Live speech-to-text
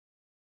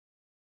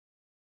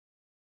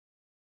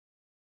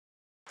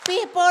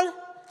People,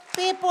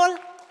 people,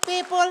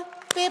 people,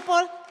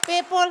 people,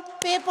 people,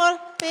 people,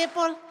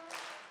 people.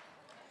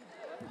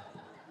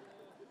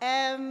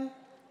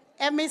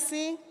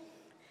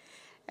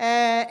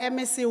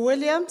 MEC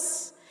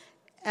Williams,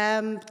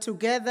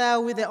 together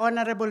with the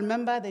Honorable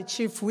Member, the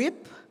Chief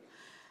Whip,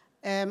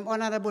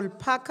 Honorable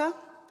Parker,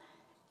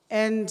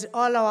 and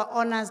all our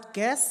honored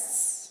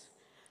guests,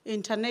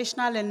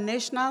 international and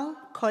national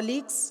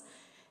colleagues,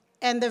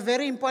 and the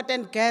very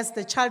important guests,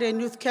 the child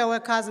and youth care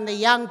workers and the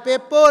young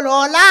people.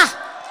 Hola!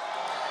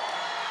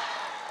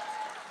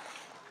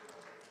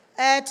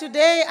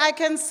 Today, I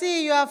can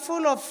see you are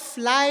full of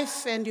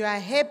life and you are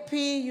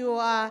happy, you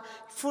are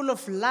full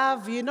of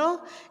love, you know.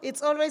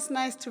 It's always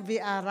nice to be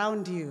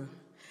around you.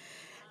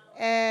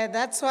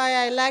 That's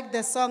why I like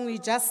the song you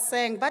just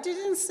sang, but you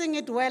didn't sing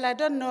it well, I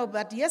don't know,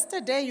 but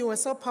yesterday you were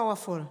so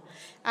powerful.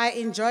 I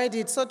enjoyed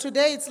it. So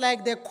today it's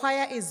like the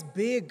choir is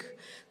big,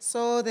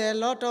 so there are a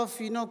lot of,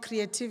 you know,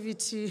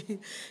 creativity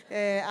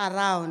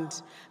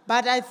around.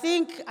 But I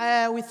think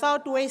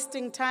without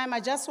wasting time,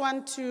 I just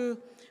want to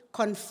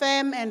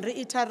confirm and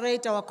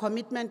reiterate our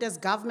commitment as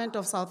government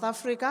of South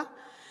Africa.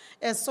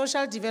 As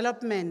social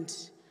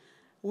development,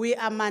 we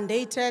are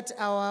mandated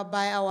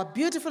by our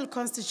beautiful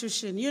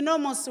constitution. You know,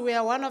 we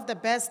are one of the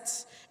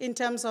best in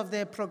terms of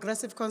the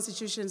progressive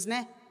constitutions,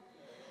 ne?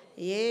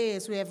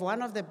 Yes, we have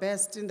one of the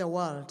best in the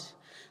world.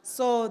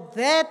 So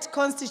that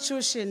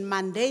constitution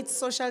mandates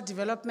social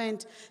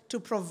development to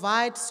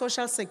provide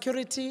social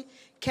security,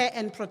 care,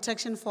 and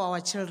protection for our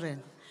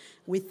children.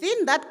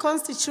 Within that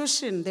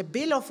constitution, the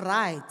Bill of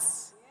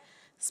Rights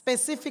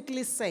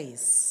specifically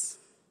says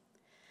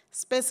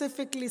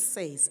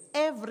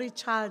every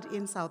child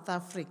in South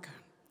Africa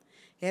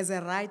has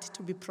a right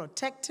to be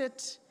protected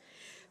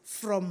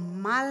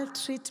from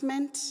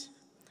maltreatment,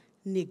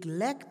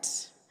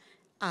 neglect,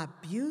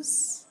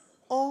 abuse,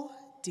 or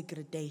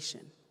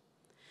degradation.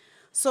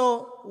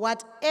 So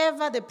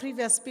whatever the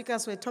previous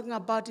speakers were talking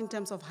about in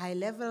terms of high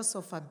levels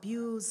of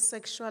abuse,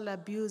 sexual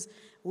abuse,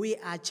 we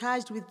are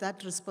charged with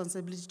that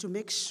responsibility to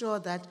make sure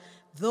that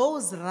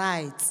those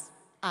rights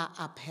are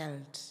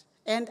upheld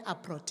and are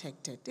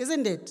protected,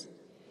 isn't it?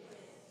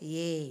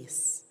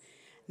 Yes.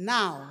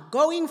 Now,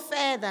 going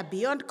further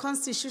beyond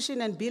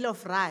Constitution and Bill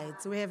of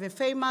Rights, we have a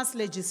famous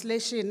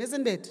legislation,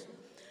 isn't it?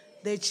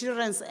 The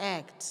Children's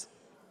Act.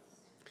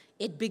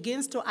 It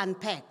begins to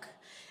unpack,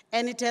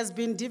 and it has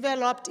been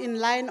developed in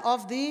line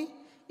of the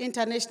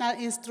international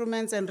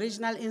instruments and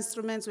regional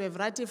instruments we have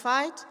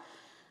ratified.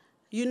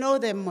 You know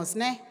them,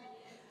 Mosne.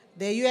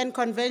 The UN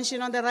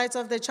Convention on the Rights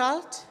of the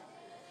Child,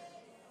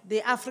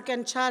 the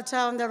African Charter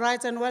on the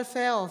Rights and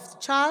Welfare of the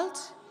Child.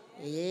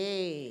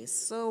 Yes,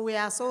 so we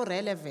are so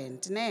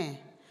relevant, ne?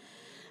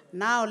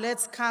 Now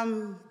let's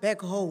come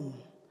back home.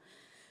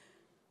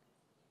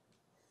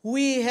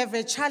 We have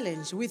a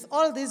challenge. With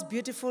all this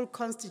beautiful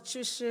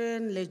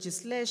constitution,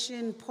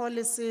 legislation,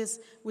 policies,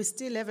 we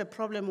still have a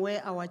problem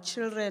where our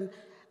children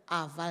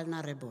are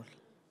vulnerable.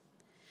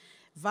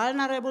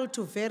 Vulnerable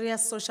to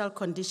various social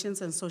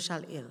conditions and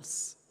social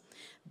ills.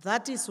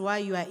 That is why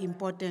you are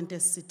important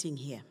as sitting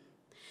here.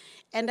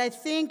 And I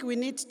think we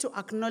need to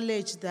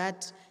acknowledge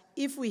that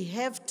if we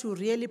have to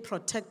really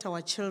protect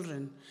our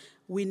children,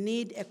 we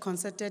need a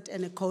concerted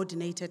and a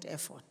coordinated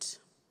effort.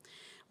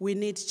 We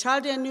need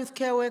child and youth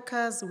care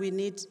workers, we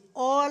need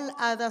all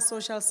other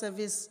social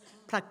service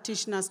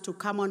practitioners to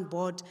come on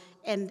board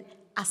and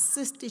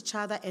assist each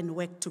other and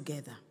work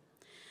together.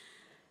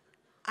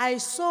 I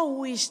so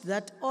wish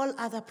that all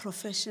other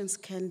professions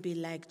can be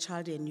like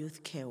child and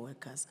youth care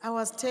workers. I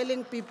was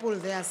telling people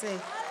there, saying,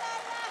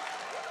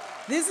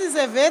 this is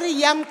a very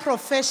young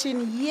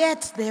profession,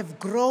 yet they have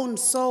grown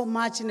so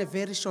much in a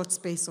very short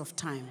space of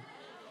time.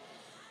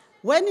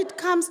 When it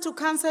comes to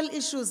council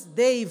issues,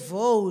 they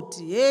vote.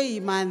 Hey,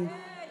 man.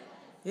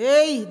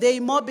 Hey, they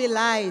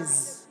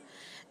mobilize.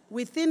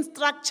 Within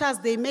structures,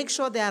 they make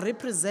sure they are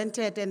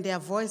represented and their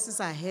voices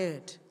are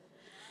heard.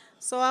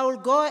 So I will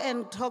go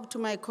and talk to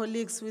my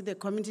colleagues with the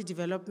community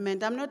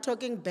development. I'm not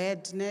talking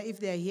bad if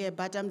they're here,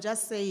 but I'm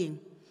just saying,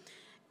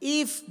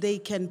 if they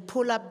can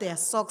pull up their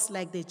socks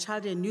like the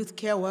child and youth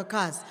care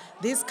workers,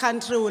 this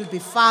country will be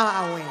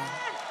far away.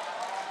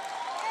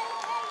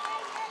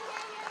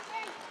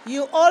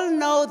 You all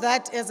know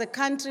that as a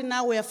country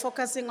now we are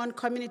focusing on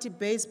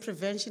community-based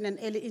prevention and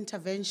early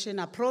intervention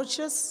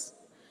approaches.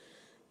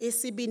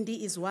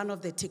 ECBD is one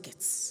of the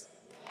tickets.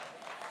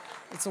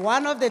 It's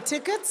one of the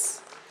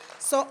tickets.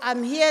 So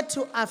I'm here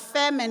to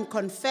affirm and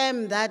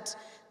confirm that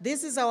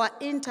this is our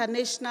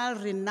international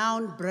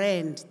renowned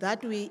brand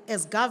that we,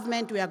 as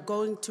government, we are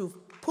going to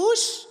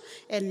push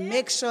and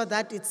make sure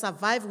that it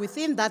survives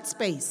within that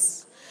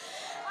space.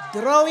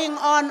 Drawing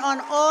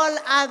on all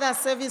other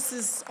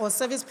services or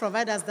service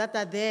providers that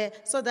are there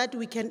so that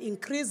we can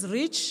increase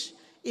reach,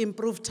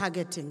 improve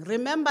targeting.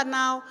 Remember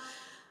now,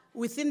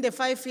 within the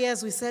 5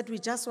 years, we said we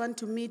just want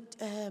to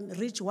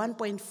reach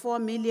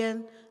 1.4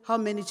 million. How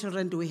many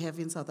children do we have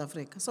in South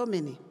Africa? So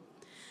many.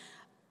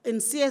 In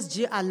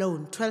CSG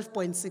alone,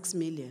 12.6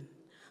 million.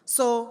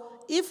 So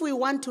if we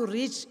want to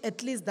reach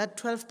at least that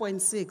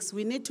 12.6,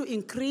 we need to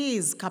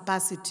increase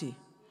capacity.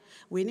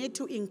 We need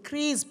to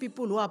increase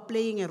people who are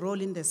playing a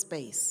role in the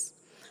space.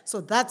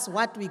 So that's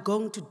what we're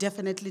going to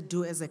definitely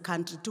do as a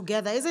country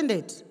together, isn't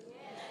it?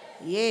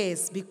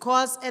 Yes,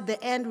 because at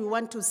the end we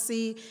want to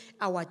see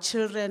our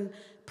children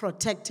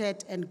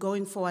protected and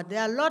going forward.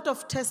 There are a lot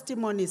of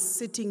testimonies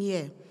sitting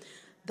here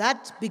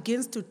that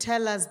begins to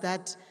tell us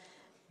that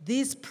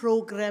this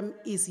program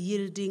is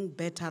yielding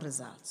better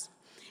results.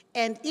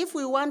 And if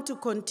we want to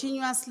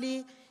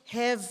continuously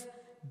have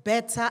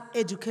better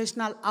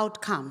educational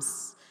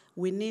outcomes,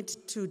 we need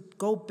to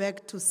go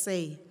back to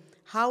say,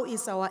 how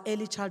is our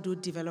early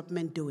childhood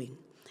development doing?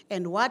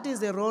 And what is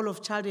the role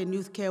of child and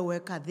youth care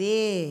worker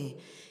there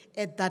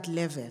at that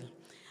level?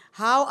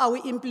 How are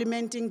we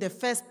implementing the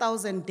first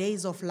 1,000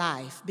 days of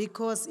life?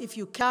 Because if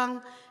you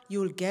can,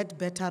 you'll get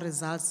better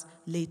results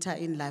later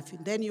in life.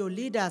 Then your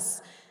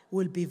leaders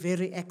will be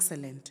very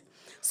excellent.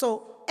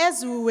 So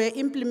as we were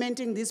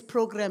implementing this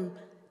program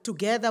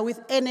together with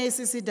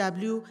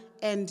NACCW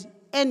and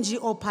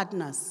NGO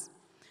partners,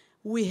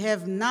 we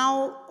have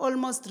now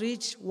almost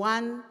reached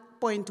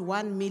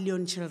 1.1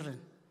 million children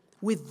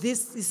with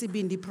this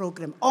ECBND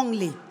program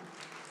only.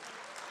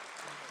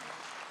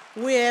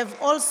 We have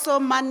also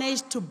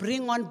managed to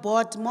bring on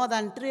board more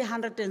than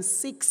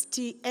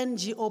 360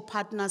 NGO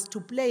partners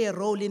to play a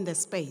role in the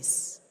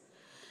space.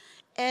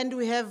 And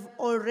we have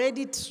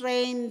already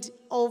trained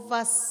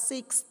over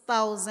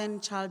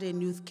 6,000 child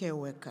and youth care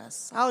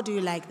workers. How do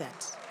you like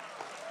that?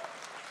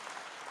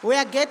 We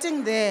are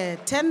getting there.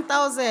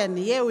 10,000,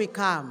 here we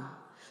come.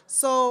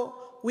 So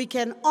we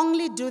can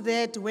only do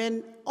that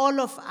when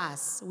all of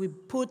us, we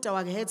put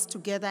our heads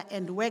together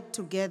and work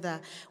together.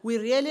 We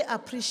really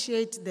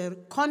appreciate the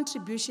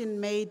contribution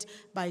made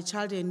by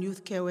child and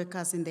youth care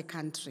workers in the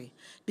country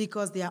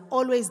because they are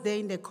always there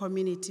in the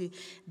community.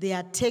 They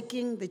are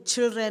taking the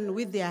children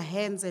with their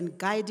hands and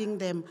guiding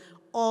them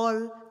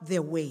all the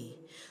way.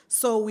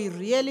 So we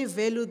really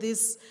value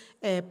this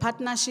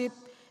partnership.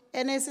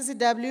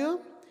 NACCW,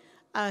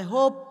 I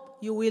hope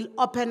you will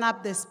open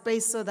up the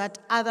space so that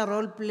other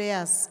role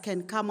players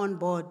can come on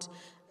board.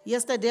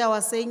 Yesterday I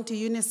was saying to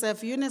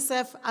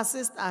UNICEF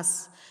assist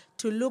us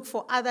to look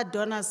for other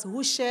donors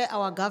who share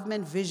our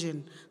government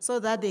vision so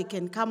that they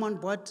can come on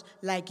board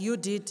like you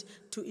did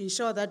to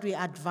ensure that we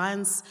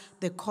advance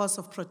the cause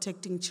of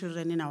protecting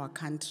children in our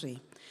country.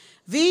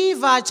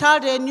 Viva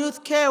child and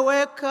youth care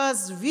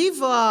workers,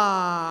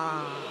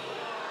 viva!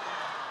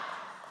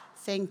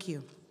 Thank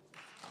you.